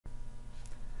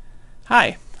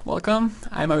Hi, welcome.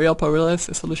 I'm Ariel Pohoryles,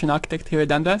 a solution architect here at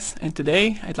Dundas, and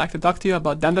today I'd like to talk to you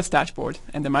about Dundas Dashboard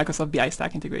and the Microsoft BI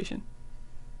Stack integration.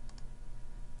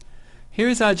 Here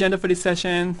is our agenda for this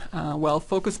session. I'll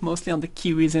focus mostly on the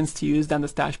key reasons to use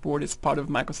Dundas Dashboard as part of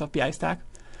Microsoft BI Stack.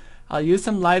 I'll use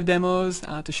some live demos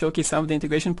to showcase some of the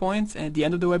integration points, and at the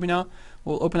end of the webinar,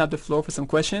 we'll open up the floor for some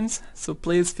questions. So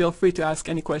please feel free to ask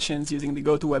any questions using the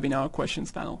GoToWebinar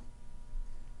questions panel.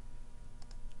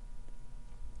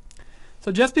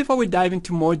 So just before we dive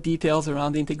into more details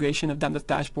around the integration of Dundas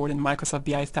Dashboard and Microsoft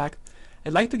BI Stack,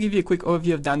 I'd like to give you a quick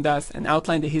overview of Dundas and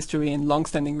outline the history and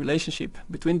long-standing relationship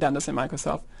between Dundas and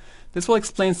Microsoft. This will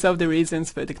explain some of the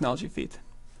reasons for the technology fit.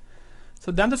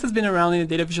 So Dundas has been around in the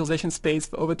data visualization space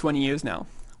for over 20 years now,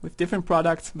 with different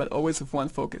products but always with one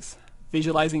focus: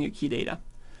 visualizing your key data.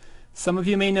 Some of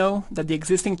you may know that the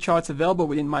existing charts available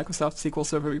within Microsoft SQL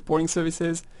Server reporting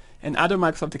services and other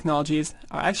Microsoft technologies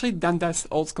are actually Dundas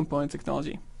old component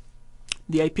technology.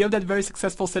 The IP of that very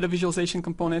successful set of visualization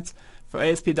components for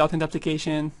ASP.NET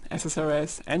Application,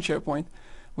 SSRS, and SharePoint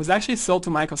was actually sold to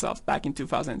Microsoft back in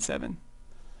 2007.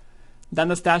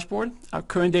 Dundas Dashboard, our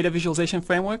current data visualization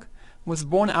framework, was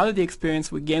born out of the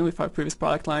experience we gained with our previous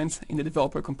product lines in the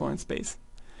developer component space.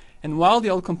 And while the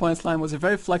old components line was a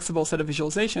very flexible set of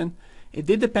visualization, it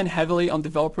did depend heavily on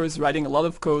developers writing a lot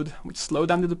of code, which slowed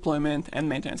down the deployment and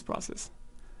maintenance process.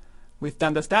 With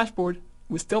Dundas Dashboard,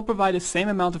 we still provide the same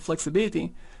amount of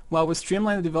flexibility while we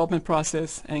streamline the development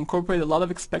process and incorporate a lot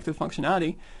of expected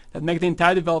functionality that make the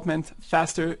entire development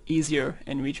faster, easier,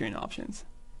 and richer in options.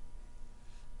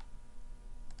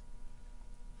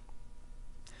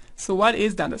 So what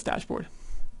is Dundas Dashboard?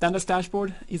 Dundas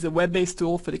Dashboard is a web-based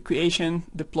tool for the creation,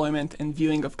 deployment, and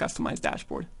viewing of customized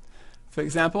dashboard. For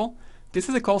example, this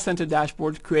is a call center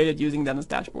dashboard created using Dundas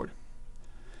Dashboard.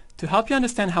 To help you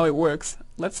understand how it works,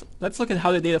 let's look at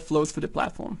how the data flows through the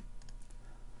platform.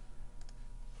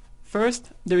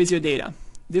 First, there is your data.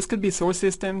 This could be source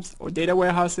systems or data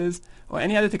warehouses or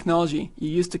any other technology you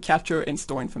use to capture and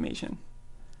store information.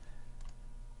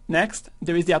 Next,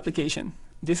 there is the application.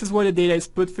 This is where the data is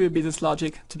put through your business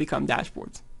logic to become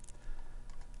dashboards.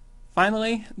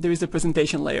 Finally, there is the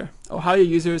presentation layer, or how your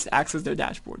users access their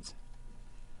dashboards.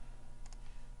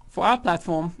 For our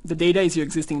platform, the data is your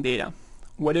existing data.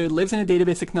 Whether it lives in a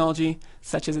database technology,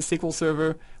 such as a SQL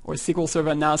Server or SQL Server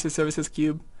Analysis Services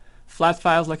Cube, flat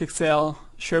files like Excel,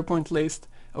 SharePoint list,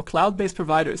 or cloud-based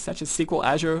providers such as SQL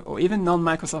Azure or even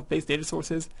non-Microsoft-based data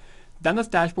sources, Dundas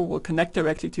Dashboard will connect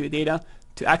directly to your data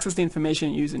to access the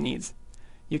information your user needs.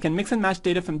 You can mix and match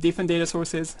data from different data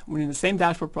sources within the same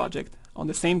dashboard project, on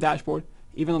the same dashboard,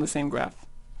 even on the same graph.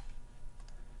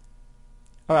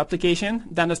 Our application,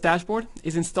 Dundas Dashboard,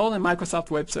 is installed on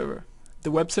Microsoft Web Server.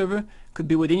 The web server could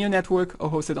be within your network or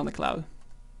hosted on the cloud.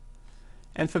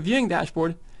 And for viewing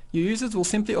dashboard, your users will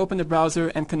simply open the browser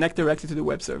and connect directly to the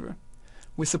web server.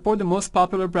 We support the most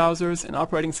popular browsers and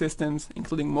operating systems,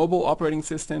 including mobile operating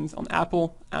systems on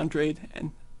Apple, Android,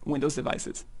 and Windows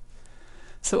devices.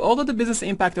 So although the business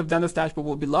impact of Dundas Dashboard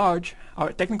will be large,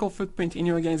 our technical footprint in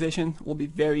your organization will be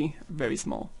very, very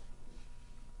small.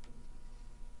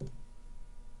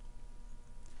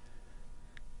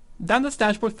 Dundas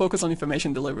Dashboard focuses on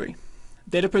information delivery.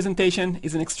 Data presentation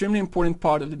is an extremely important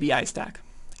part of the BI stack.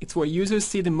 It's where users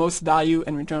see the most value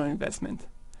and return on investment.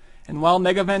 And while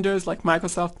mega vendors like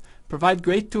Microsoft provide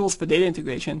great tools for data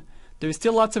integration, there is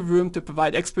still lots of room to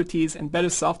provide expertise and better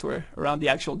software around the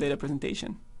actual data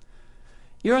presentation.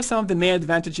 Here are some of the main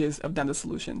advantages of Dundas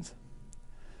solutions.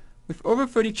 With over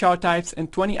 30 chart types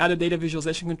and 20 other data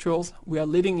visualization controls, we are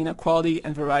leading in a quality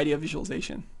and variety of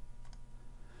visualization.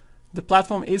 The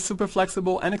platform is super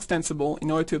flexible and extensible in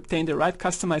order to obtain the right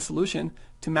customized solution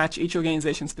to match each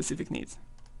organization's specific needs.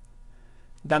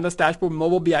 Dundas Dashboard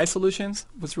Mobile BI Solutions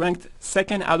was ranked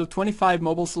second out of 25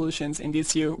 mobile solutions in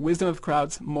this year's Wisdom of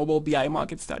Crowd's Mobile BI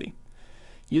Market Study.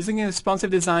 Using a responsive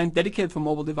design dedicated for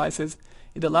mobile devices,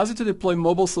 it allows you to deploy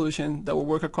mobile solutions that will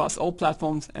work across all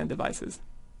platforms and devices.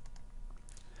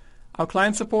 Our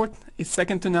client support is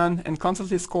second to none and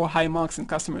constantly score high marks in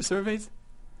customer surveys.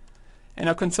 And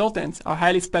our consultants are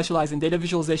highly specialized in data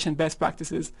visualization best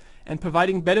practices and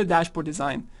providing better dashboard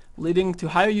design, leading to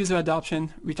higher user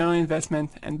adoption, return on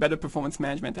investment, and better performance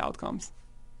management outcomes.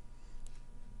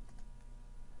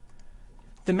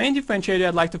 The main differentiator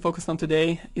I'd like to focus on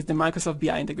today is the Microsoft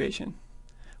BI integration.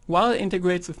 While it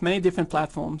integrates with many different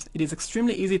platforms, it is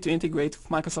extremely easy to integrate with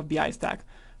Microsoft BI Stack,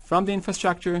 from the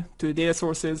infrastructure to the data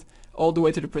sources, all the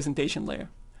way to the presentation layer.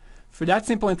 For that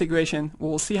simple integration, we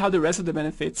will see how the rest of the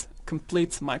benefits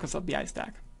completes Microsoft BI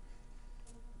Stack.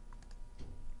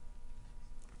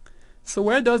 So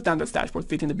where does Dundas Dashboard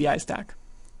fit in the BI stack?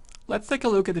 Let's take a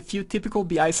look at a few typical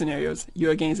BI scenarios your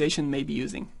organization may be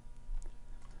using.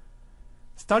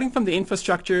 Starting from the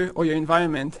infrastructure or your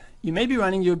environment, you may be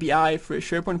running your BI through a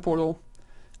SharePoint portal,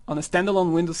 on a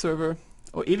standalone Windows server,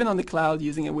 or even on the cloud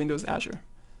using a Windows Azure.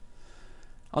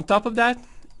 On top of that,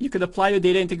 you could apply your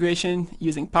data integration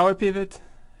using Power Pivot,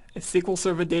 a SQL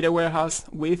Server data warehouse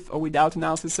with or without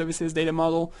analysis services data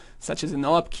model, such as an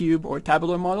OLAP Cube or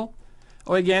tabular model.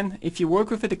 Or again, if you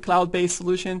work with a cloud-based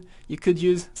solution, you could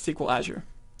use SQL Azure.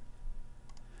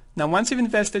 Now, once you've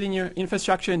invested in your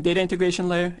infrastructure and data integration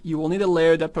layer, you will need a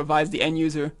layer that provides the end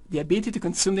user the ability to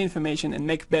consume the information and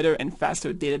make better and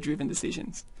faster data-driven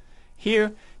decisions.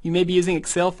 Here, you may be using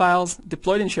Excel files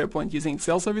deployed in SharePoint using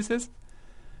Excel services,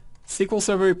 SQL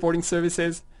Server reporting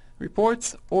services,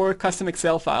 reports, or custom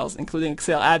Excel files, including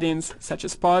Excel add-ins such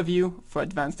as Power View for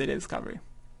advanced data discovery.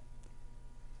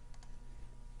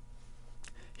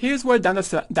 Here's where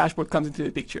Dundas Dashboard comes into the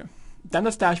picture.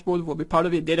 Dundas Dashboard will be part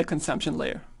of your data consumption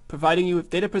layer, providing you with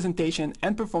data presentation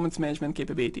and performance management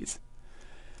capabilities.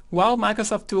 While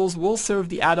Microsoft tools will serve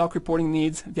the ad hoc reporting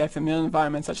needs via familiar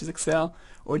environments such as Excel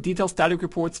or detailed static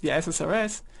reports via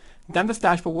SSRS, Dundas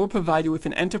Dashboard will provide you with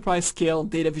an enterprise-scale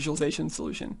data visualization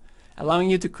solution,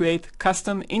 allowing you to create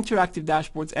custom interactive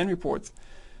dashboards and reports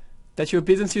that your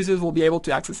business users will be able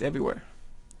to access everywhere.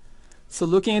 So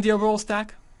looking at the overall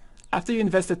stack, after you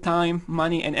invested time,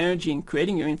 money, and energy in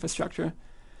creating your infrastructure,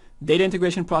 data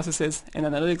integration processes, and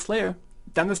analytics layer,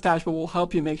 Dundas Dashboard will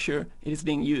help you make sure it is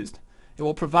being used. It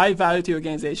will provide value to your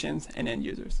organizations and end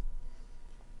users.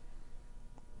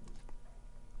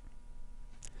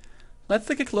 Let's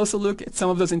take a closer look at some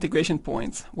of those integration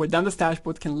points where Dundas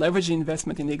Dashboard can leverage the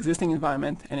investment in the existing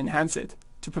environment and enhance it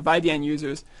to provide the end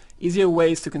users easier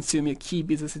ways to consume your key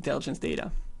business intelligence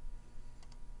data.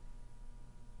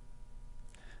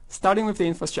 Starting with the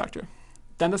infrastructure,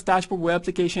 Dundas Dashboard web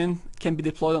application can be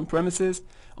deployed on premises,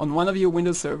 on one of your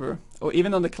Windows server, or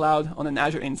even on the cloud on an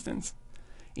Azure instance.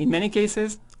 In many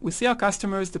cases, we see our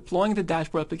customers deploying the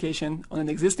dashboard application on an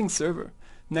existing server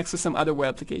next to some other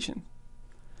web application.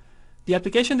 The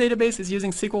application database is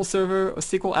using SQL Server or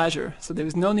SQL Azure, so there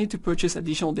is no need to purchase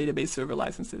additional database server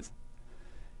licenses.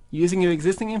 Using your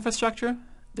existing infrastructure,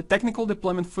 the technical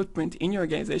deployment footprint in your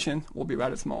organization will be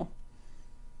rather small.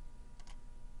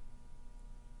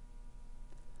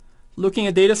 Looking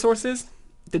at data sources,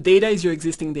 the data is your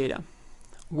existing data.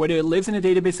 Whether it lives in a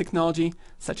database technology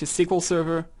such as SQL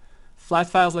Server, flat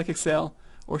files like Excel,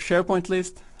 or SharePoint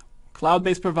list,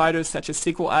 cloud-based providers such as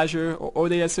SQL Azure or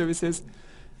OData services,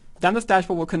 Dundas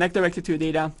Dashboard will connect directly to your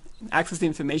data and access the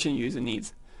information your user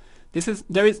needs.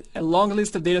 There is a long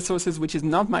list of data sources which is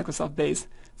not Microsoft-based,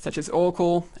 such as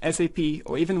Oracle, SAP,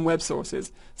 or even web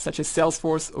sources such as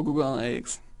Salesforce or Google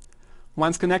Analytics.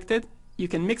 Once connected, you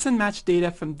can mix and match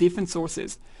data from different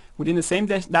sources within the same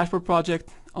dashboard project,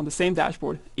 on the same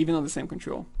dashboard, even on the same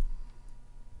control.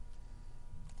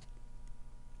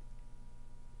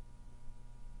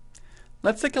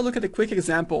 Let's take a look at a quick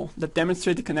example that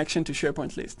demonstrates the connection to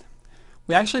SharePoint list.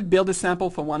 We actually built a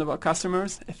sample for one of our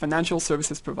customers, a financial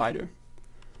services provider.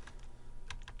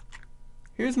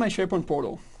 Here's my SharePoint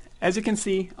portal. As you can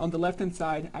see, on the left-hand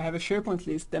side, I have a SharePoint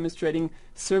list demonstrating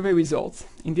survey results.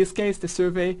 In this case, the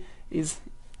survey is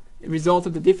a result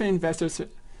of the different investors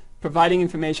providing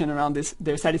information around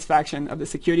their satisfaction of the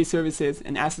security services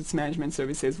and assets management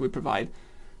services we provide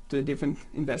to the different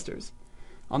investors.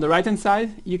 On the right-hand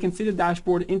side, you can see the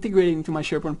dashboard integrated into my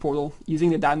SharePoint portal using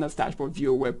the Dundas Dashboard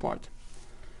viewer web part.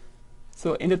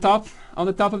 So on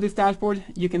the top of this dashboard,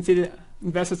 you can see the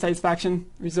investor satisfaction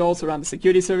results around the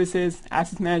security services,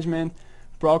 asset management,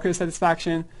 broker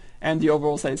satisfaction, and the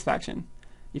overall satisfaction.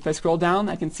 If I scroll down,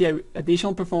 I can see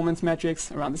additional performance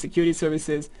metrics around the security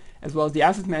services as well as the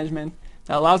asset management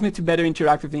that allows me to better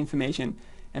interact with the information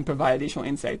and provide additional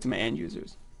insight to my end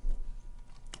users.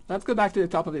 Let's go back to the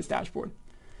top of this dashboard.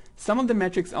 Some of the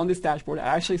metrics on this dashboard are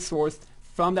actually sourced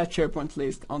from that SharePoint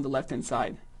list on the left-hand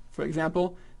side. For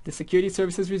example, the security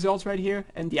services results right here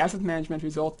and the asset management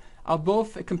result are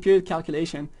both a computed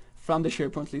calculation from the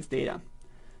SharePoint list data.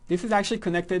 This is actually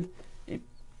connected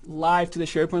live to the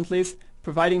SharePoint list,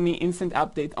 providing me instant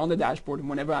update on the dashboard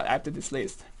whenever I update this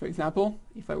list. For example,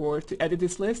 if I were to edit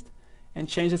this list and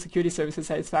change the security services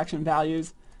satisfaction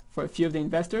values for a few of the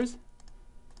investors,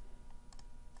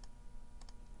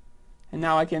 and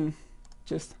now I can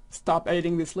just stop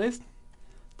editing this list.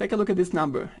 Take a look at this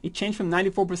number. It changed from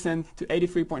 94% to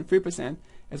 83.3%,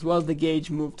 as well as the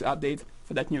gauge moved to update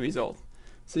for that new result.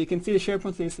 So you can see the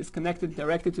SharePoint list is connected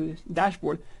directly to the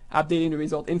dashboard, updating the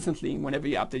result instantly whenever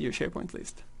you update your SharePoint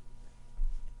list.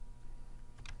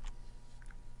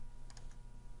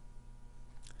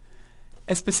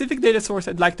 A specific data source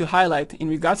I'd like to highlight in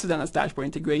regards to Dundas Dashboard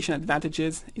integration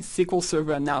advantages is SQL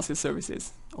Server Analysis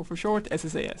Services, or for short,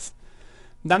 SSAS.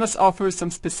 Dundas offers some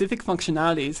specific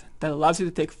functionalities that allows you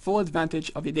to take full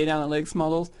advantage of your data analytics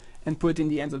models and put it in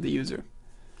the hands of the user.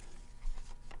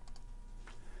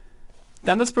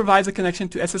 Dundas provides a connection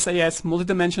to SSAS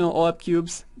multidimensional OLAP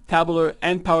cubes, tabular,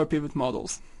 and Power Pivot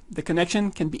models. The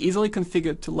connection can be easily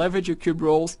configured to leverage your cube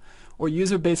roles or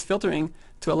user-based filtering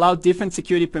to allow different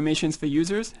security permissions for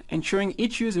users, ensuring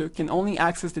each user can only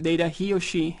access the data he or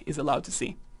she is allowed to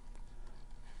see.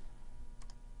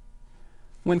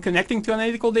 When connecting to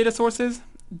analytical data sources,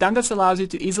 Dundas allows you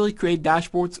to easily create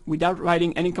dashboards without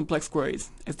writing any complex queries,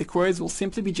 as the queries will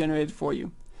simply be generated for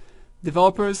you.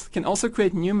 Developers can also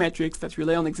create new metrics that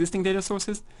rely on existing data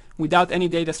sources without any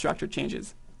data structure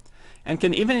changes, and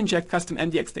can even inject custom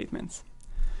MDX statements.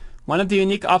 One of the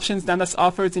unique options Dundas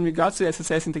offers in regards to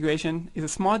SSAS integration is a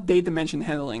smart date dimension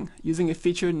handling using a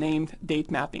feature named date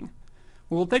mapping.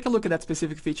 We will take a look at that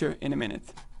specific feature in a minute.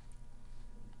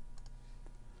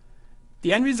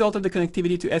 The end result of the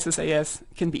connectivity to SSAS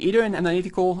can be either an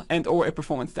analytical and/or a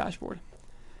performance dashboard.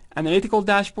 Analytical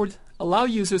dashboards allow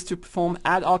users to perform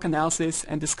ad hoc analysis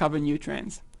and discover new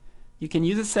trends. You can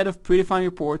use a set of predefined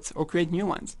reports or create new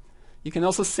ones. You can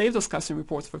also save those custom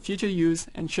reports for future use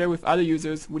and share with other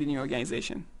users within your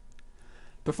organization.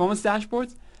 Performance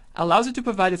dashboards allows you to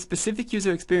provide a specific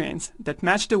user experience that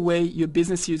matches the way your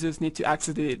business users need to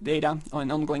access the data on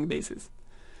an ongoing basis.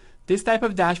 This type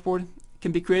of dashboard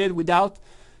can be created with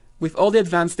all the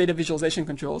advanced data visualization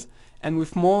controls and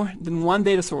with more than one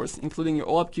data source, including your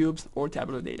OLAP cubes or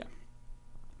tabular data.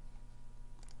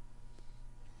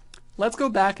 Let's go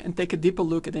back and take a deeper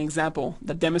look at an example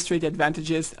that demonstrates the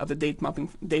advantages of the date mapping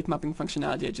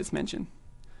functionality I just mentioned.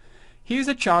 Here's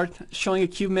a chart showing a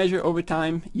cube measure over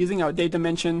time using our date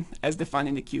dimension as defined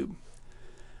in the cube.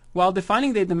 While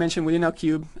defining date dimension within our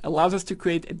cube allows us to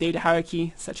create a data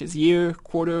hierarchy such as year,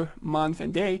 quarter, month,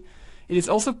 and day, it is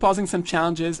also posing some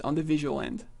challenges on the visual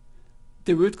end.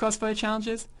 The root cause for the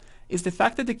challenges is the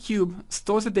fact that the cube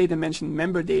stores the date dimension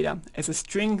member data as a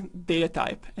string data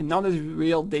type and not as a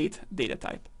real date data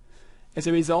type. As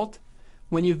a result,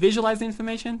 when you visualize the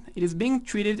information, it is being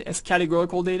treated as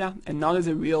categorical data and not as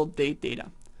a real date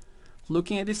data.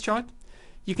 Looking at this chart,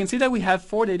 you can see that we have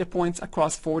 4 data points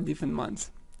across 4 different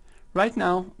months. Right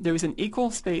now, there is an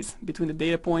equal space between the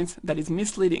data points that is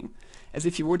misleading, as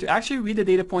if you were to actually read the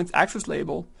data point's access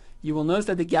label, you will notice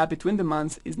that the gap between the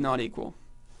months is not equal.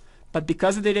 But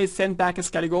because the data is sent back as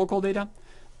categorical data,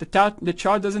 the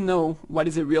chart doesn't know what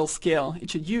is a real scale it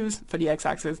should use for the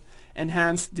x-axis and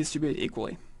hence distribute it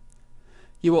equally.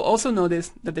 You will also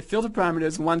notice that the filter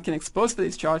parameters one can expose for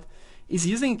this chart is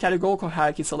using a categorical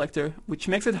hierarchy selector, which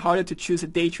makes it harder to choose a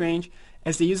date range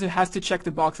as the user has to check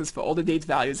the boxes for all the date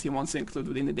values he wants to include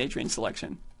within the date range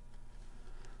selection.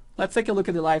 Let's take a look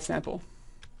at the live sample.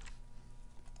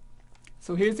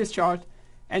 So here's this chart,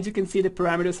 and you can see the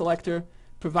parameter selector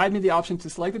provide me the option to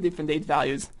select the different date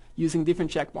values using different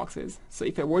checkboxes. So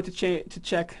if I were to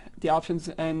check the options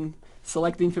and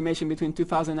select the information between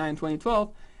 2009 and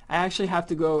 2012, I actually have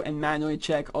to go and manually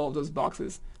check all of those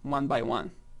boxes one by one.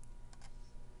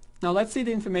 Now let's see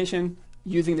the information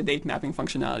using the date mapping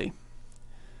functionality.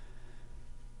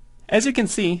 As you can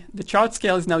see, the chart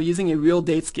scale is now using a real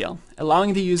date scale,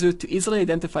 allowing the user to easily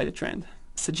identify the trend,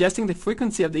 suggesting the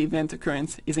frequency of the event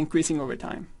occurrence is increasing over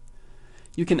time.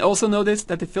 You can also notice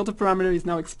that the filter parameter is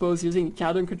now exposed using a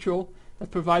counter control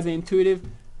that provides an intuitive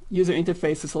user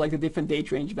interface to select the different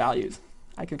date range values.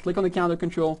 I can click on the counter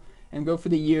control and go for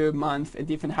the year, month, and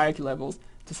different hierarchy levels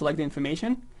to select the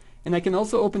information. And I can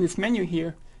also open this menu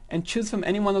here and choose from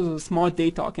any one of those smart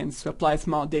date tokens to apply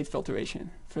smart date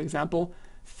filtration. For example,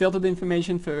 filter the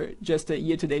information for just the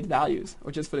year-to-date values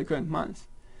or just for the current month.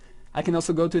 I can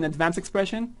also go to an advanced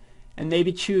expression and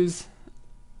maybe choose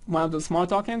one of those smart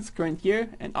tokens, current year,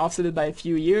 and offset it by a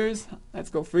few years. Let's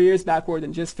go 3 years backward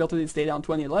and just filter this data on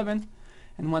 2011.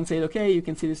 And once I hit OK, you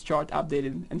can see this chart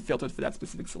updated and filtered for that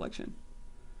specific selection.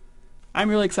 I'm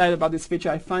really excited about this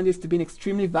feature. I find this to be an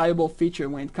extremely valuable feature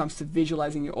when it comes to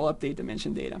visualizing your OLAP date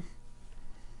dimension data.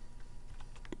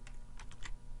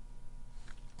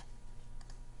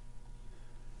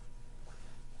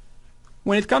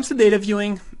 When it comes to data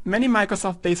viewing, many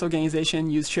Microsoft-based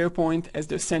organizations use SharePoint as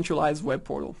their centralized web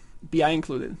portal, BI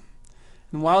included.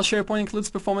 And while SharePoint includes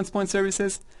performance point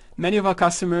services, many of our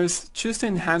customers choose to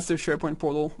enhance their SharePoint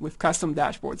portal with custom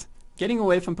dashboards, getting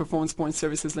away from performance point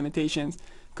services limitations,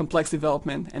 complex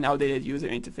development, and outdated user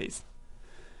interface.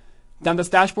 Dundas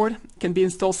Dashboard can be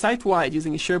installed site-wide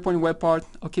using a SharePoint web part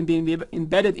or can be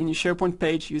embedded in your SharePoint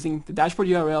page using the dashboard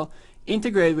URL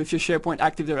integrated with your SharePoint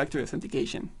Active Directory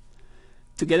authentication.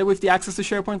 Together with the access to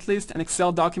SharePoint list and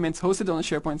Excel documents hosted on the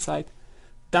SharePoint site,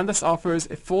 Dundas offers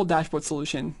a full dashboard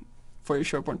solution for your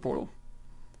SharePoint portal.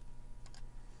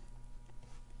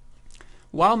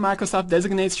 While Microsoft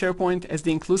designates SharePoint as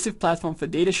the inclusive platform for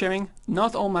data sharing,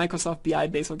 not all Microsoft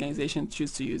BI-based organizations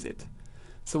choose to use it.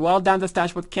 So while Dundas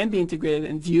Dashboard can be integrated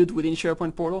and viewed within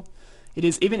SharePoint portal, it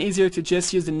is even easier to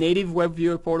just use the native web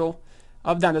viewer portal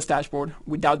of Dundas Dashboard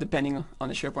without depending on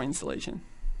a SharePoint installation.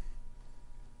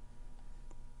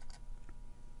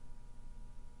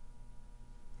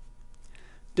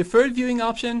 The third viewing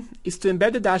option is to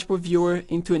embed the dashboard viewer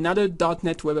into another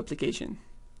 .NET web application.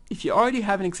 If you already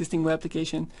have an existing web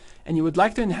application and you would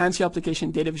like to enhance your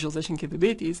application data visualization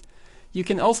capabilities, you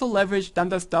can also leverage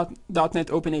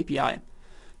Dundas.NET Open API.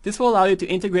 This will allow you to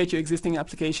integrate your existing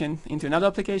application into another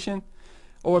application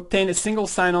or obtain a single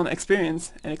sign-on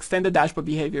experience and extend the dashboard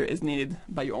behavior as needed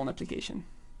by your own application.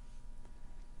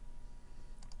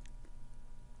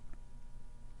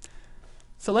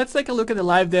 So let's take a look at a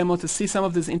live demo to see some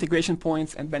of these integration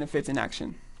points and benefits in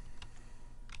action.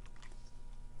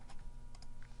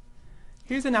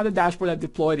 Here's another dashboard I've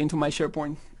deployed into my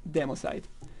SharePoint demo site.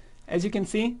 As you can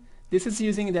see, this is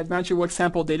using the Advanced Work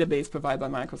sample database provided by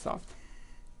Microsoft.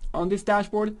 On this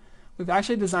dashboard, we've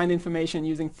actually designed information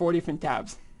using 4 different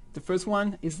tabs. The first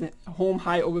one is the Home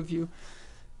High-Level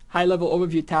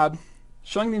Overview tab,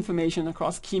 showing the information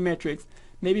across key metrics,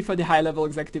 maybe for the high-level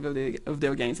executive of the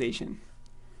organization.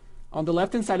 On the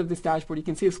left-hand side of this dashboard, you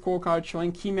can see a scorecard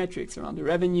showing key metrics around the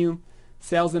revenue,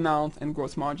 sales amount, and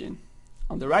gross margin.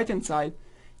 On the right-hand side,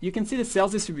 you can see the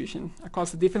sales distribution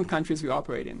across the different countries we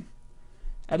operate in.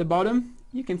 At the bottom,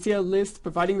 you can see a list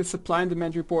providing the supply and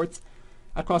demand reports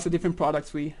across the different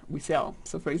products we sell.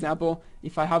 So for example,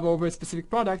 if I hover over a specific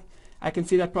product, I can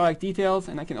see that product details,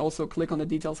 and I can also click on the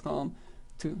details column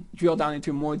to drill down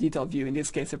into a more detailed view, in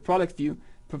this case a product view,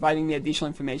 providing me additional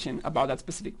information about that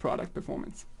specific product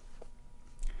performance.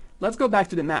 Let's go back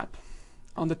to the map.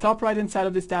 On the top right-hand side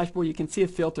of this dashboard, you can see a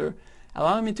filter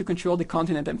allowing me to control the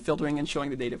continent I'm filtering and showing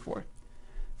the data for.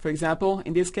 For example,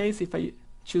 in this case, if I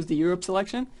choose the Europe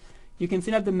selection, you can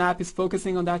see that the map is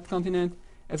focusing on that continent,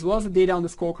 as well as the data on the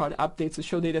scorecard updates to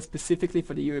show data specifically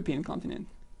for the European continent.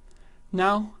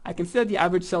 Now, I can see that the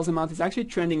average sales amount is actually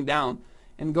trending down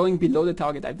and going below the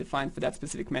target I've defined for that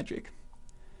specific metric.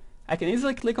 I can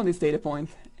easily click on this data point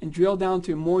and drill down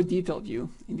to a more detailed view,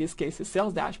 in this case the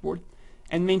sales dashboard,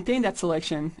 and maintain that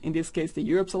selection, in this case the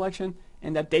Europe selection,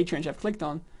 and that date range I've clicked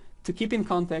on, to keep in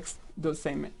context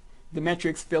the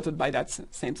metrics filtered by that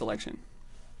same selection.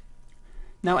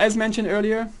 Now, as mentioned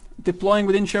earlier, deploying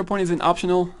within SharePoint is an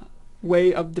optional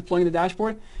way of deploying the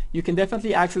dashboard. You can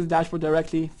definitely access the dashboard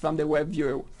directly from the web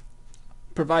viewer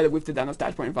provided with the Dundas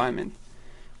Dashboard environment.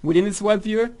 Within this web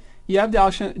viewer, you have the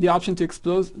option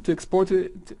to export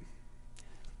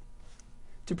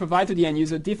to provide to the end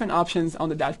user different options on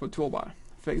the dashboard toolbar.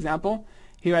 For example,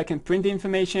 here I can print the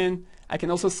information. I can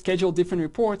also schedule different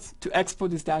reports to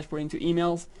export this dashboard into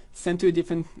emails sent to a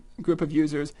different group of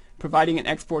users, providing an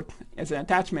export as an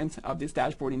attachment of this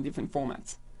dashboard in different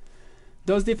formats.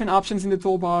 Those different options in the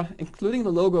toolbar, including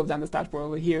the logo of Dundas Dashboard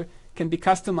over here, can be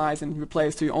customized and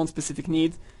replaced to your own specific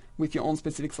needs with your own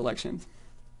specific selections.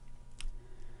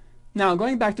 Now,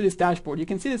 going back to this dashboard, you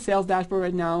can see the sales dashboard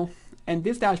right now, and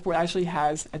this dashboard actually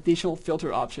has additional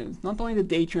filter options. Not only the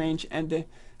date range and the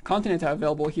continent are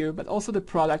available here, but also the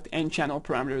product and channel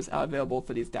parameters are available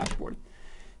for this dashboard.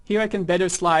 Here I can better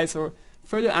slice or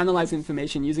further analyze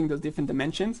information using those different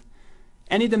dimensions.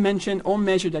 Any dimension or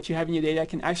measure that you have in your data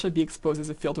can actually be exposed as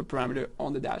a filter parameter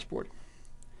on the dashboard.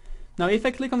 Now, if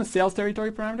I click on the sales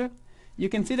territory parameter, you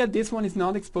can see that this one is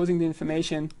not exposing the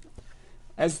information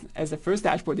as the first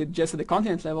dashboard did just at the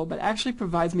continent level, but actually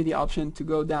provides me the option to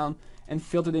go down and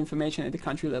filter the information at the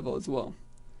country level as well.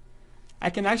 I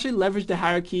can actually leverage the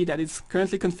hierarchy that is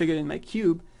currently configured in my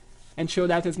cube and show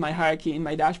that as my hierarchy in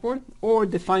my dashboard, or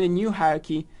define a new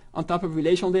hierarchy on top of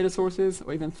relational data sources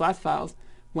or even flat files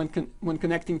when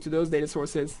connecting to those data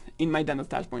sources in my Dundas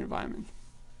Dashboard environment.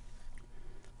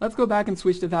 Let's go back and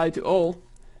switch the value to all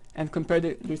and compare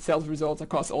the sales results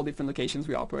across all different locations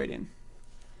we operate in.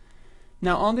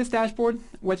 Now, on this dashboard,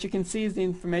 what you can see is the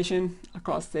information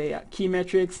across the key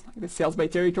metrics, like the sales by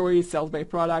territory, sales by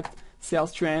product,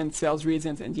 sales trend, sales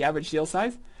reasons, and the average deal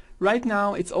size. Right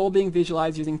now, it's all being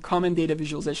visualized using common data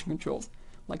visualization controls,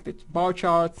 like the bar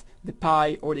charts, the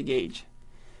pie, or the gauge.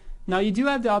 Now, you do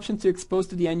have the option to expose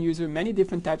to the end user many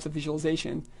different types of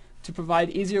visualization to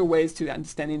provide easier ways to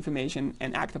understand the information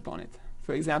and act upon it.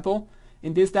 For example,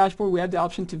 in this dashboard, we have the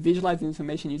option to visualize the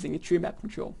information using a tree map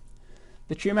control.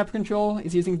 The tree map control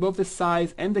is using both the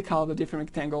size and the color of the different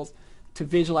rectangles to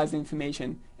visualize the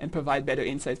information and provide better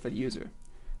insight for the user.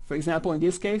 For example, in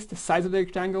this case, the size of the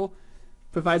rectangle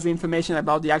provides the information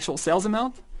about the actual sales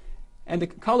amount, and the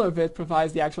color of it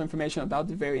provides the actual information about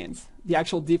the variance, the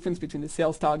actual difference between the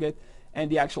sales target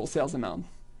and the actual sales amount.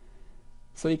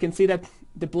 So you can see that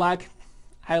the black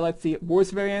highlights the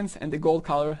worst variance and the gold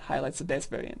color highlights the best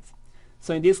variance.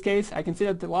 So in this case, I can see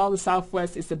that while the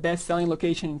Southwest is the best selling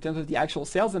location in terms of the actual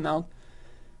sales amount,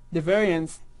 the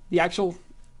variance, the actual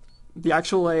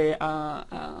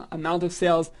amount of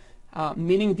sales,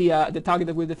 meaning the target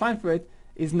that we defined for it,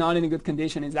 is not in a good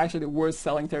condition. It's actually the worst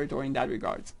selling territory in that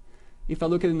regards. If I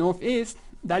look at the Northeast,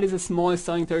 that is the smallest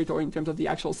selling territory in terms of the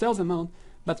actual sales amount,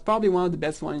 but it's probably one of the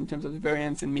best ones in terms of the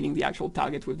variance and meeting the actual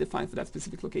target we've defined for that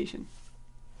specific location.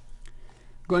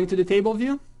 Going to the table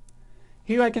view,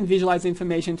 here I can visualize the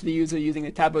information to the user using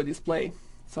a tabular display.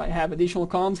 So I have additional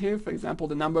columns here, for example,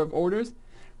 the number of orders.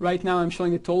 Right now I'm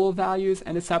showing the total values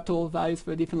and the subtotal values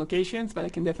for different locations, but I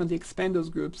can definitely expand those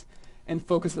groups and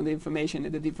focus on the information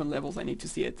at the different levels I need to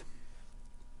see it.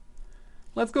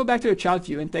 Let's go back to the chart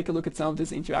view and take a look at some of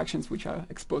these interactions which are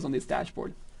exposed on this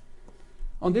dashboard.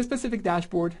 On this specific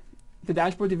dashboard, the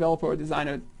dashboard developer or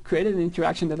designer created an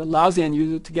interaction that allows the end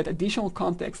user to get additional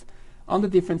context on the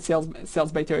different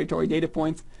sales by territory data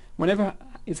points whenever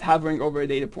it's hovering over a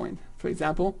data point. For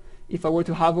example, if I were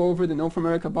to hover over the North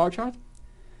America bar chart,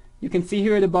 you can see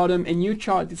here at the bottom a new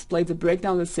chart displays a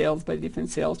breakdown of the sales by different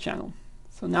sales channel.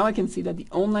 So now I can see that the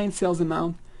online sales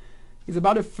amount is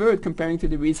about a third comparing to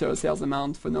the reseller sales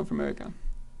amount for North America.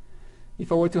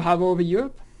 If I were to hover over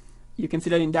Europe, you can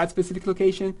see that in that specific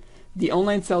location, the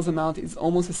online sales amount is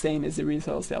almost the same as the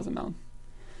reseller sales amount.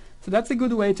 So that's a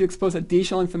good way to expose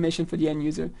additional information for the end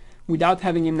user without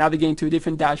having him navigate to a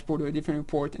different dashboard or a different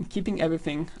report and keeping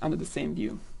everything under the same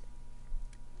view.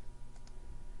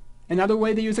 Another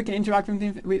way the user can interact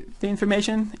with the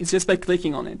information is just by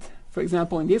clicking on it. For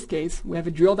example, in this case, we have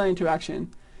a drill down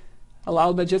interaction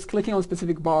allowed by just clicking on a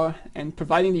specific bar and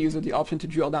providing the user the option to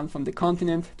drill down from the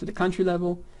continent to the country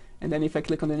level. And then if I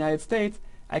click on the United States,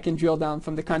 I can drill down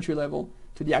from the country level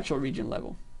to the actual region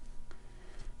level.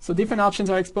 So different options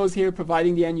are exposed here,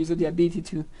 providing the end user the ability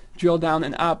to drill down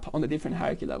and up on the different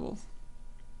hierarchy levels.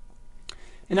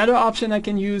 Another option I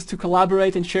can use to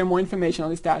collaborate and share more information on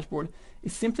this dashboard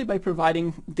is simply by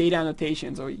providing data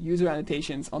annotations or user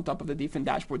annotations on top of the different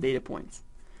dashboard data points.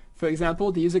 For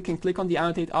example, the user can click on the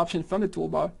annotate option from the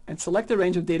toolbar and select the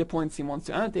range of data points he wants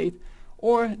to annotate,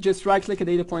 or just right-click a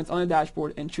data point on the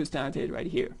dashboard and choose to annotate it right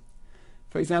here.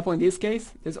 For example, in this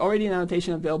case, there's already an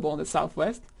annotation available on the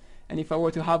Southwest, and if I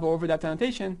were to hover over that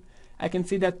annotation, I can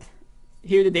see that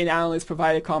here the data analyst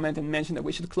provided a comment and mentioned that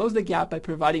we should close the gap by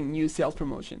providing new sales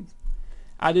promotions.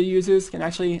 Other users can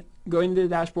actually go into the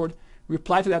dashboard,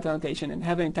 reply to that annotation, and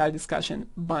have an entire discussion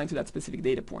bind to that specific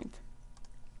data point.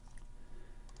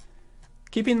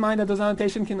 Keep in mind that those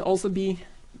annotations can also be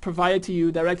provided to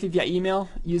you directly via email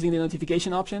using the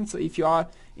notification option. So if you are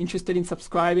interested in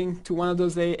subscribing to one of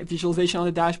those visualization on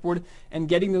the dashboard and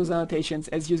getting those annotations,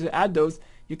 as users add those,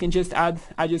 you can just add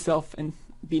yourself and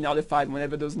be notified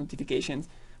whenever those notifications,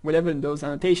 whenever those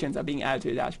annotations are being added to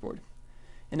the dashboard.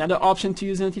 Another option to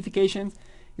use notifications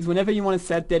is whenever you want to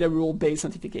set data rule-based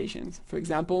notifications. For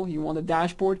example, you want the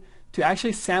dashboard to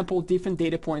actually sample different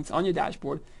data points on your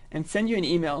dashboard and send you an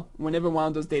email whenever one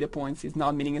of those data points is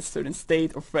not meeting a certain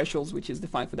state or thresholds which is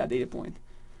defined for that data point.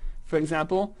 For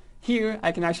example, here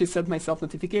I can actually set myself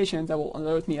notifications that will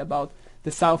alert me about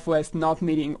the Southwest not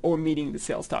meeting or meeting the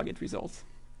sales target results.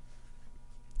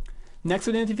 Next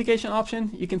to the notification option,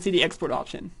 you can see the export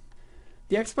option.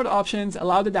 The export options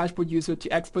allow the dashboard user to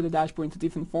export the dashboard into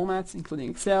different formats, including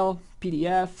Excel,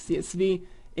 PDF, CSV,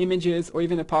 images, or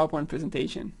even a PowerPoint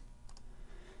presentation.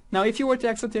 Now, if you were to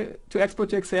export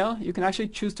to Excel, you can actually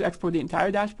choose to export the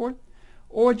entire dashboard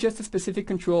or just a specific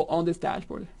control on this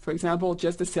dashboard. For example,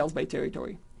 just the sales by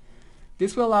territory.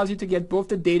 This will allow you to get both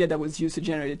the data that was used to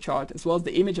generate a chart as well as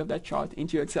the image of that chart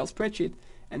into your Excel spreadsheet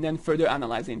and then further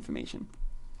analyze the information.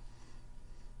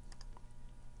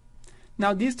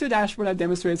 Now, these two dashboards I've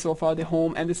demonstrated so far, the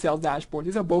home and the sales dashboard,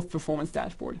 these are both performance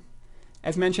dashboards.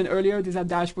 As mentioned earlier, these are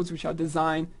dashboards which are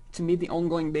designed to meet the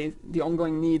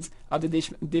ongoing needs of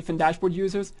the different dashboard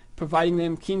users, providing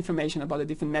them key information about the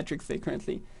different metrics they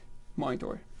currently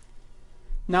monitor.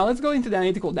 Now let's go into the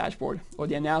analytical dashboard, or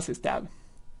the analysis tab.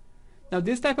 Now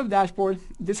this type of dashboard,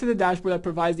 this is a dashboard that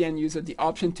provides the end user the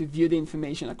option to view the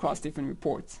information across different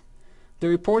reports. The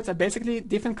reports are basically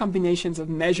different combinations of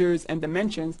measures and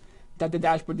dimensions that the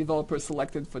dashboard developer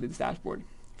selected for this dashboard.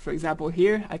 For example,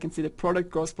 here I can see the product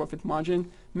gross profit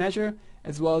margin measure,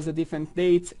 as well as the different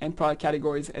dates and product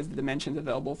categories as the dimensions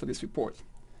available for this report.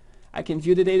 I can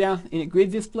view the data in a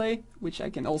grid display, which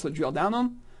I can also drill down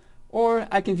on, or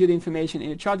I can view the information in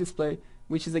a chart display,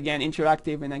 which is again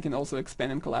interactive, and I can also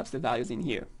expand and collapse the values in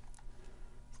here.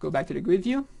 Let's go back to the grid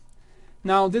view.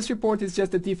 Now this report is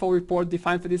just the default report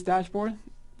defined for this dashboard.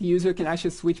 The user can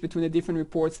actually switch between the different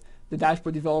reports the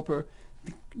dashboard developer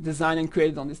designed and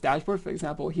created on this dashboard. For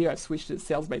example, here I've switched to the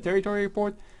sales by territory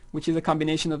report, which is a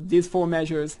combination of these 4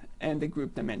 measures and the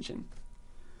group dimension.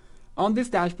 On this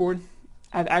dashboard,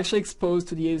 I've actually exposed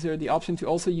to the user the option to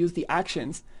also use the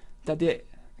actions that the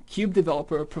Cube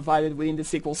developer provided within the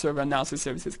SQL Server Analysis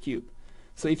Services Cube.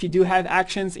 So if you do have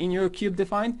actions in your Cube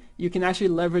defined, you can actually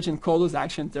leverage and call those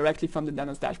actions directly from the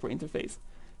Dundas Dashboard interface.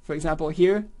 For example,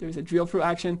 here there's a drill through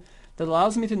action that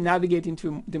allows me to navigate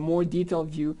into the more detailed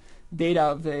view data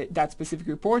of that specific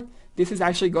report. This is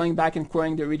actually going back and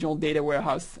querying the original data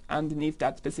warehouse underneath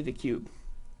that specific cube.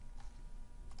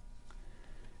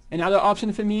 Another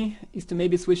option for me is to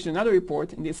maybe switch to another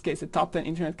report, in this case the top 10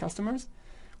 internet customers,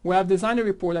 where I've designed a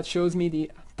report that shows me the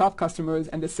top customers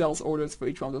and the sales orders for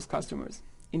each one of those customers.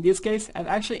 In this case, I've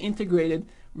actually integrated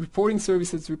reporting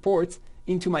services reports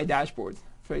into my dashboard.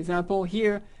 For example,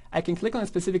 here I can click on a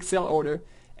specific sale order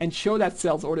and show that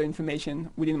sales order information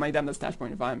within my Dundas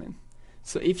Dashboard environment.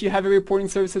 So if you have a reporting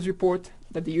services report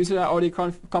that the users are already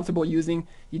comfortable using,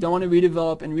 you don't want to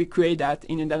redevelop and recreate that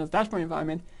in your Dundas Dashboard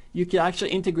environment, you can actually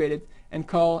integrate it and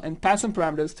call and pass some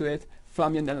parameters to it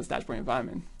from your Dundas Dashboard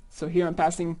environment. So here I'm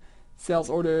passing sales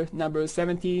order number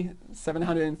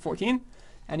 70714,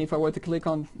 and if I were to click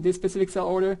on this specific sale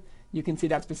order, you can see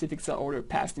that specific sale order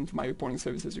passed into my reporting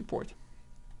services report.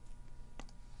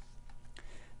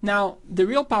 Now, the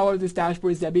real power of this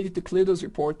dashboard is the ability to clear those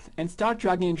reports and start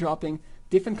dragging and dropping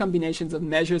different combinations of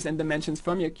measures and dimensions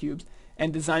from your cubes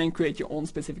and design and create your own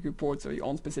specific reports or your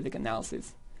own specific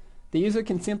analysis. The user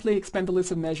can simply expand the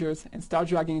list of measures and start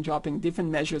dragging and dropping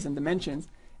different measures and dimensions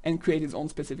and create his own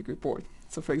specific report.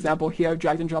 So for example, here I've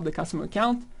dragged and dropped the customer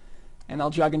account, and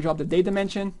I'll drag and drop the date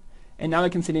dimension, and now I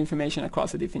can see the information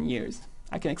across the different years.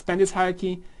 I can expand this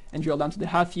hierarchy and drill down to the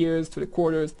half years, to the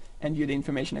quarters, and view the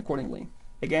information accordingly.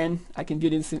 Again, I can view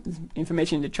this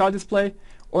information in the chart display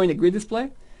or in the grid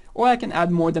display, or I can add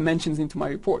more dimensions into my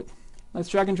report. Let's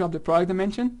drag and drop the product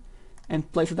dimension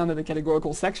and place it under the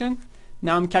categorical section.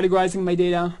 Now I'm categorizing my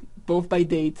data both by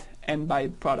date and by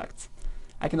products.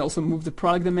 I can also move the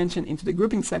product dimension into the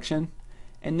grouping section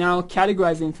and now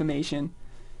categorize the information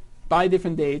by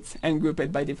different dates and group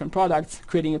it by different products,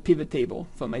 creating a pivot table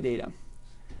for my data.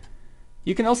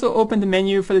 You can also open the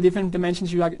menu for the different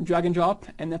dimensions you drag and drop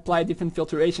and apply different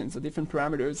filtrations or different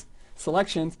parameters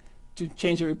selections to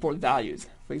change the report values.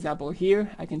 For example,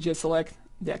 here I can just select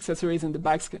the accessories and the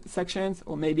bikes sections,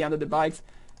 or maybe under the bikes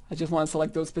I just want to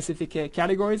select those specific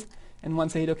categories, and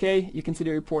once I hit OK, you can see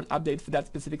the report update for that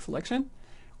specific selection.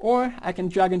 Or I can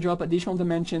drag and drop additional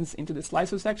dimensions into the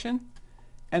slicer section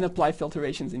and apply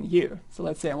filtrations in here. So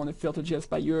let's say I want to filter just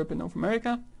by Europe and North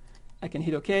America. I can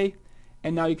hit OK,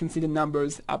 and now you can see the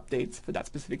numbers updates for that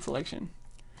specific selection.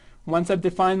 Once I've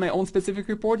defined my own specific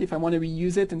report, if I want to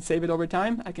reuse it and save it over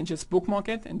time, I can just bookmark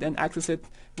it and then access it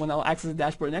when I'll access the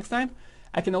dashboard next time.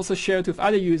 I can also share it with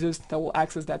other users that will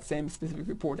access that same specific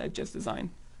report I've just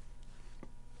designed.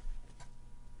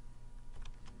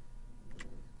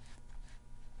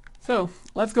 So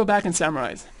let's go back and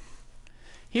summarize.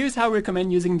 Here's how we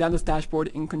recommend using Dundas Dashboard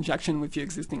in conjunction with your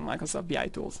existing Microsoft BI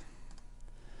tools.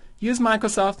 Use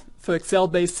Microsoft for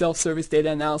Excel-based self-service data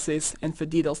analysis and for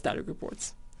detailed static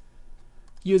reports.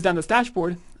 Use Dundas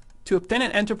Dashboard to obtain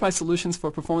an enterprise solutions for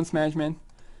performance management,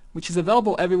 which is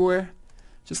available everywhere,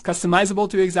 just customizable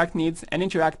to your exact needs and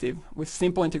interactive with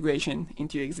simple integration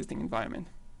into your existing environment.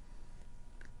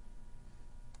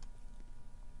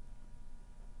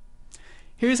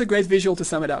 Here's a great visual to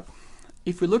sum it up.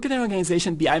 If we look at an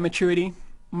organization BI maturity,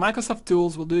 Microsoft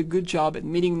tools will do a good job at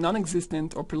meeting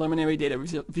non-existent or preliminary data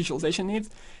visualization needs,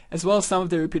 as well as some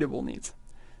of the repeatable needs.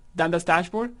 Dundas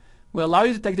Dashboard will allow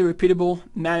you to take the repeatable,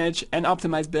 manage, and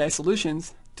optimize BI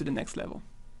solutions to the next level.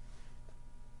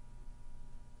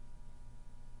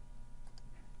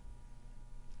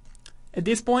 At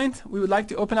this point, we would like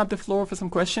to open up the floor for some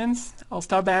questions. I'll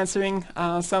start by answering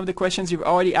some of the questions you've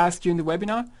already asked during the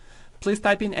webinar. Please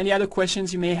type in any other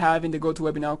questions you may have in the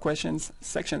GoToWebinar questions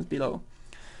sections below.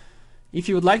 If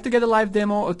you would like to get a live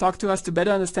demo or talk to us to better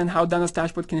understand how Dundas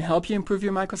Dashboard can help you improve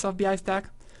your Microsoft BI stack,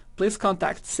 please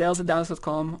contact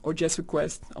sales@dundas.com or just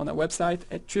request on our website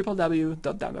at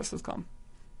www.dundas.com.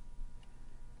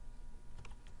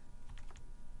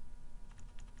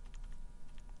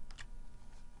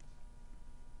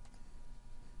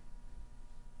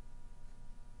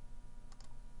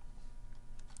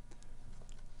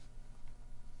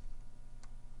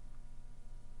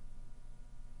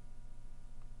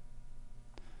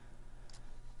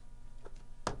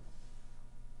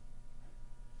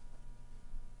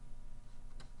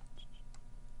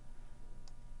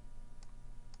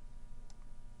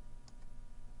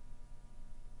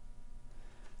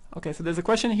 Okay, so there's a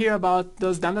question here about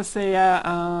does Dundas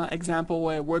example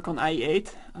work on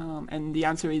IE8? And the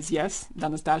answer is yes.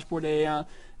 Dundas Dashboard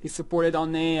is supported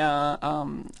on a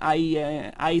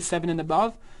IE7 and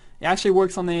above. It actually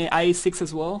works on the IE6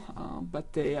 as well,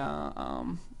 but the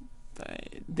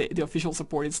official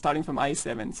support is starting from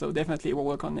IE7, so definitely it will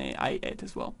work on the IE8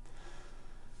 as well.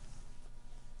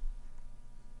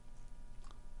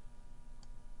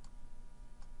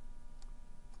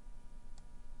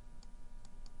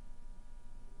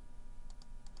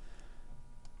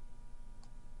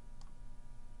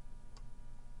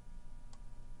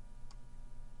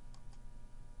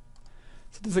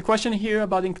 There's a question here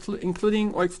about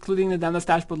including or excluding the Dundas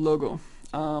Dashboard logo.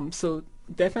 So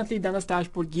definitely Dundas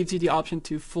Dashboard gives you the option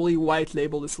to fully white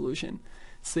label the solution.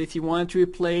 So if you wanted to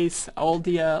replace all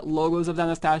the logos of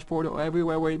Dundas Dashboard, or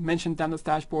everywhere where you mention Dundas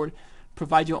Dashboard,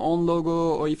 provide your own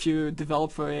logo, or if you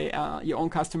develop for your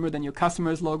own customer, then your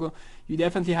customer's logo, you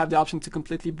definitely have the option to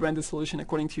completely brand the solution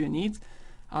according to your needs.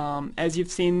 As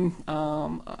you've seen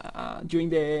during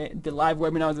the live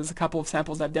webinars, there's a couple of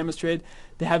samples I've demonstrated.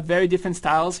 They have very different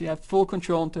styles. You have full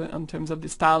control in terms of the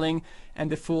styling and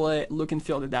the full look and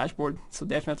feel of the dashboard. So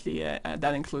definitely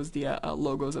that includes the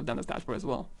logos of Dundas Dashboard as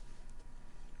well.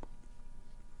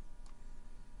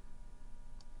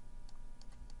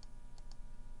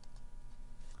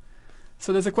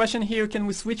 So there's a question here, can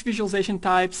we switch visualization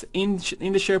types in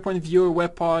the SharePoint viewer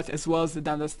web part as well as the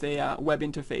Dundas web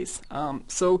interface?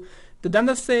 So the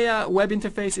Dundas web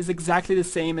interface is exactly the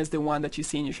same as the one that you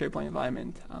see in your SharePoint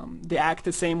environment. They act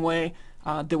the same way.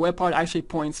 The web part actually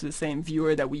points to the same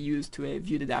viewer that we use to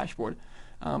view the dashboard.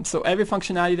 So every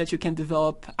functionality that you can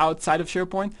develop outside of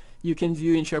SharePoint, you can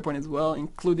view in SharePoint as well,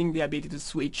 including the ability to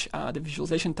switch the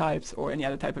visualization types or any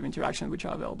other type of interaction which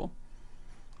are available.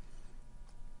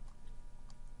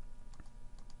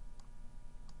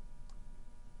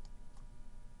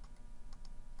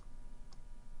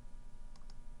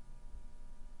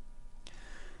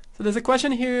 So there's a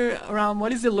question here around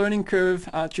what is the learning curve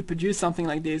to produce something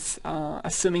like this,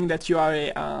 assuming that you are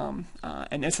an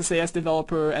SSAS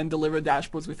developer and deliver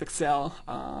dashboards with Excel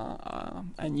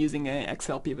and using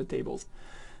Excel pivot tables.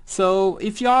 So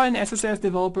if you are an SSAS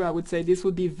developer, I would say this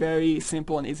would be very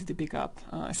simple and easy to pick up,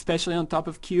 especially on top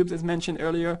of cubes, as mentioned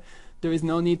earlier. There is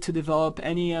no need to develop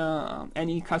any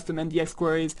custom MDX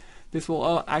queries. This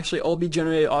will actually all be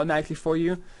generated automatically for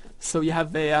you. So you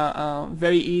have a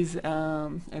very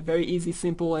easy,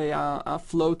 simple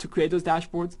flow to create those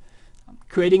dashboards.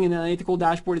 Creating an analytical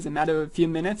dashboard is a matter of a few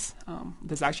minutes.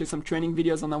 There's actually some training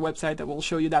videos on our website that will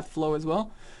show you that flow as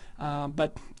well.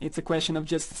 But it's a question of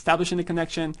just establishing the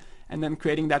connection and then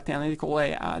creating that analytical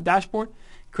dashboard.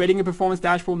 Creating a performance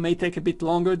dashboard may take a bit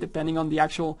longer depending on the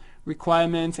actual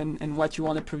requirements and what you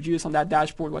want to produce on that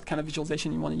dashboard, what kind of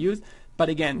visualization you want to use. But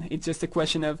again, it's just a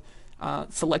question of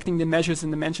selecting the measures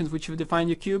and dimensions which you've defined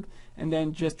your cube, and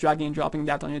then just dragging and dropping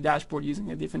that on your dashboard using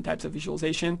the different types of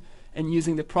visualization and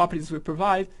using the properties we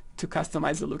provide to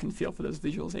customize the look and feel for those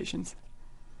visualizations.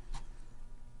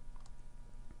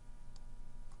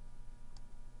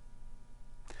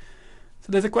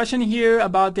 So there's a question here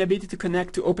about the ability to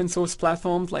connect to open source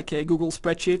platforms like Google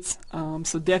Spreadsheets.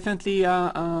 So definitely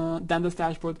Dundas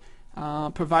Dashboard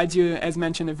provides you, as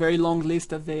mentioned, a very long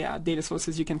list of the data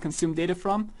sources you can consume data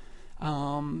from.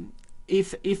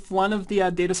 If one of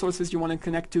the data sources you want to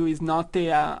connect to is not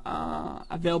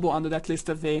available under that list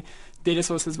of the data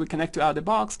sources we connect to out of the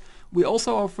box, we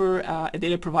also offer a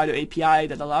data provider API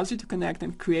that allows you to connect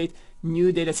and create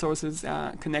new data sources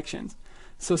connections.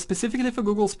 So specifically for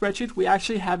Google Spreadsheet, we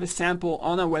actually have a sample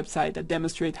on our website that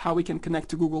demonstrates how we can connect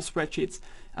to Google Spreadsheets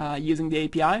using the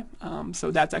API.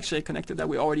 So that's actually a connector that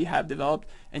we already have developed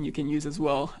and you can use as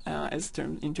well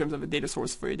in terms of a data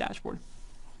source for your dashboard.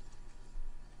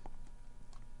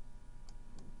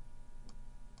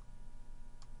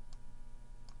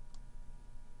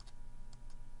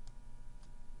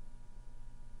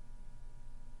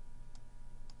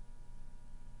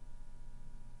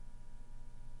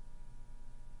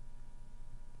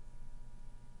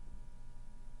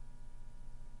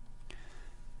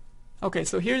 Okay,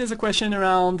 so here is a question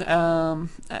around, I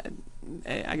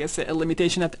guess, a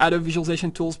limitation that other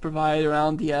visualization tools provide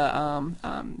around the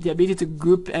ability to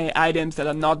group items that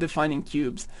are not defined in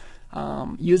cubes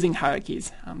using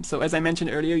hierarchies. So as I mentioned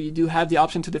earlier, you do have the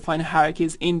option to define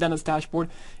hierarchies in Dundas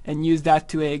Dashboard and use that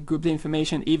to group the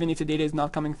information even if the data is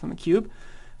not coming from a cube.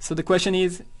 So the question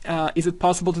is it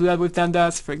possible to do that with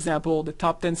Dundas? For example, the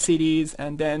top 10 cities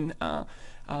and then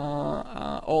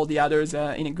all the others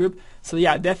in a group. So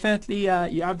yeah, definitely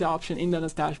you have the option in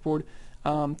Dundas Dashboard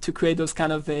to create those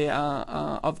kind of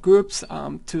groups,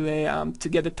 to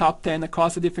get the top 10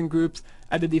 across the different groups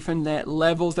at the different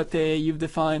levels that you've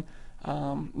defined.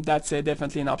 That's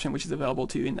definitely an option which is available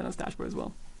to you in Dundas Dashboard as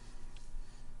well.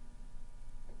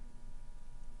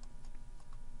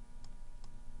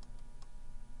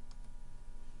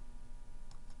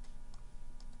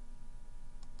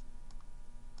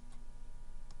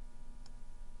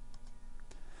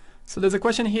 So there's a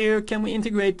question here: can we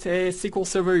integrate SQL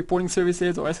Server reporting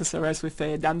services or SSRS with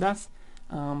Dundas?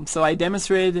 So I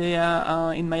demonstrated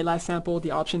in my last sample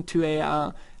the option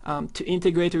to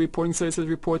integrate the reporting services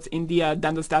reports in the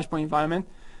Dundas Dashboard environment.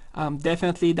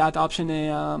 Definitely that option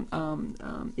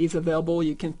is available.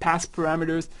 You can pass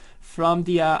parameters from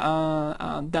the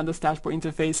Dundas Dashboard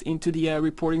interface into the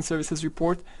reporting services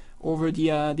report over the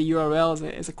URL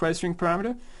as a query string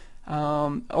parameter.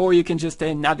 Or you can just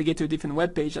navigate to a different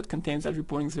web page that contains that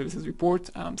reporting services report.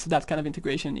 So that kind of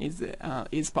integration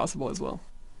is possible as well.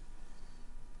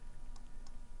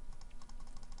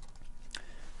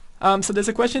 So there's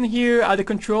a question here: are the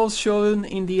controls shown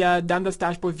in the Dundas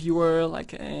Dashboard viewer, like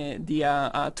the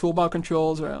toolbar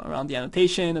controls around the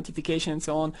annotation, notification, and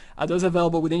so on, are those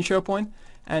available within SharePoint?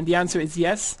 And the answer is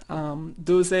yes.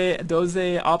 Those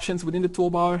options within the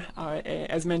toolbar are,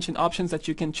 as mentioned, options that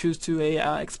you can choose to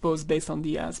expose based on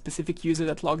the specific user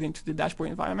that logged into the dashboard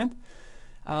environment.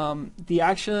 The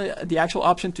actual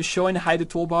option to show and hide the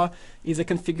toolbar is a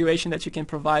configuration that you can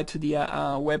provide to the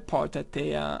web part that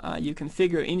you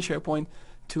configure in SharePoint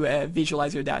to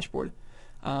visualize your dashboard.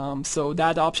 So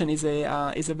that option is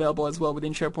available as well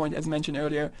within SharePoint. As mentioned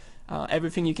earlier,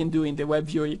 everything you can do in the web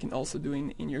viewer you can also do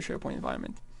in your SharePoint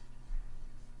environment.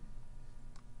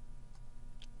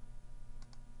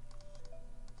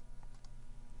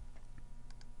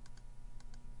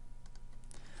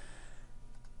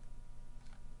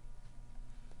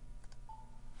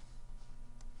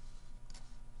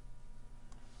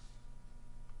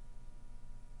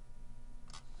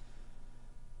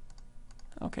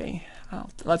 Okay,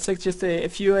 let's take just a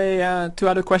few two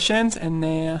other questions, and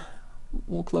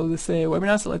we'll close this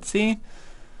webinar. So let's see.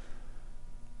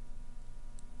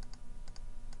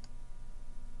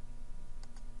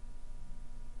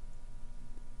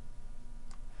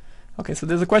 Okay, so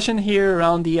there's a question here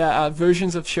around the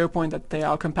versions of SharePoint that they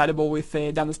are compatible with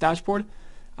Dundas Dashboard.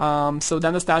 So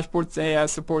Dundas Dashboard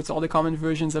supports all the common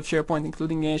versions of SharePoint,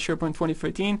 including SharePoint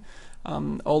 2013,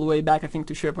 all the way back, I think,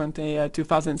 to SharePoint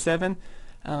 2007.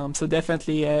 So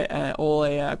definitely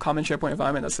all common SharePoint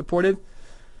environment are supported.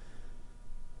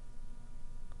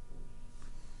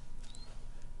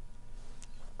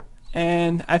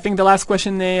 And I think the last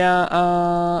question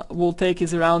we'll take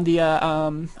is around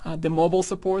the mobile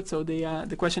support. So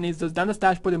the question is: does Dundas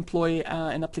Dashboard employ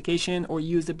an application or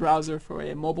use the browser for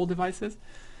mobile devices?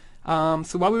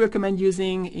 So what we recommend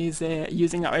using is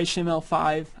using our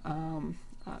HTML5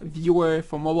 viewer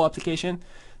for mobile application.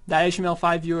 That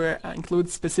HTML5 viewer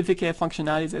includes specific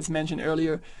functionalities, as mentioned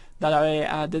earlier, that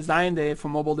are designed for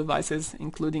mobile devices,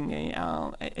 including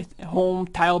a home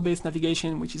tile-based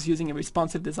navigation, which is using a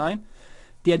responsive design.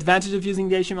 The advantage of using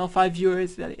the HTML5 viewer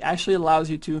is that it actually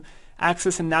allows you to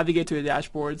access and navigate to the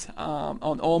dashboards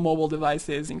on all mobile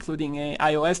devices, including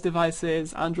iOS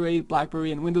devices, Android,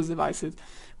 BlackBerry, and Windows devices,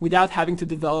 without having to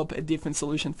develop a different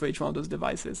solution for each one of those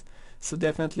devices. So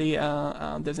definitely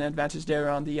there's an advantage there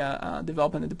around the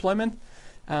development and deployment.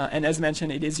 And as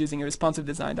mentioned, it is using a responsive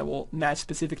design that will match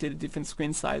specifically the different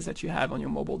screen size that you have on your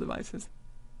mobile devices.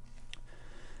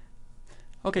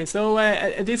 Okay, so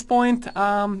at this point,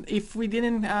 if we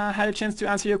didn't have a chance to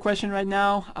answer your question right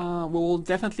now, we will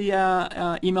definitely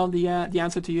email the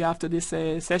answer to you after this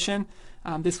session.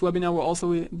 This webinar will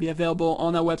also be available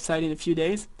on our website in a few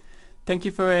days. Thank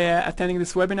you for attending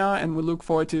this webinar, and we look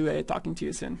forward to talking to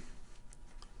you soon.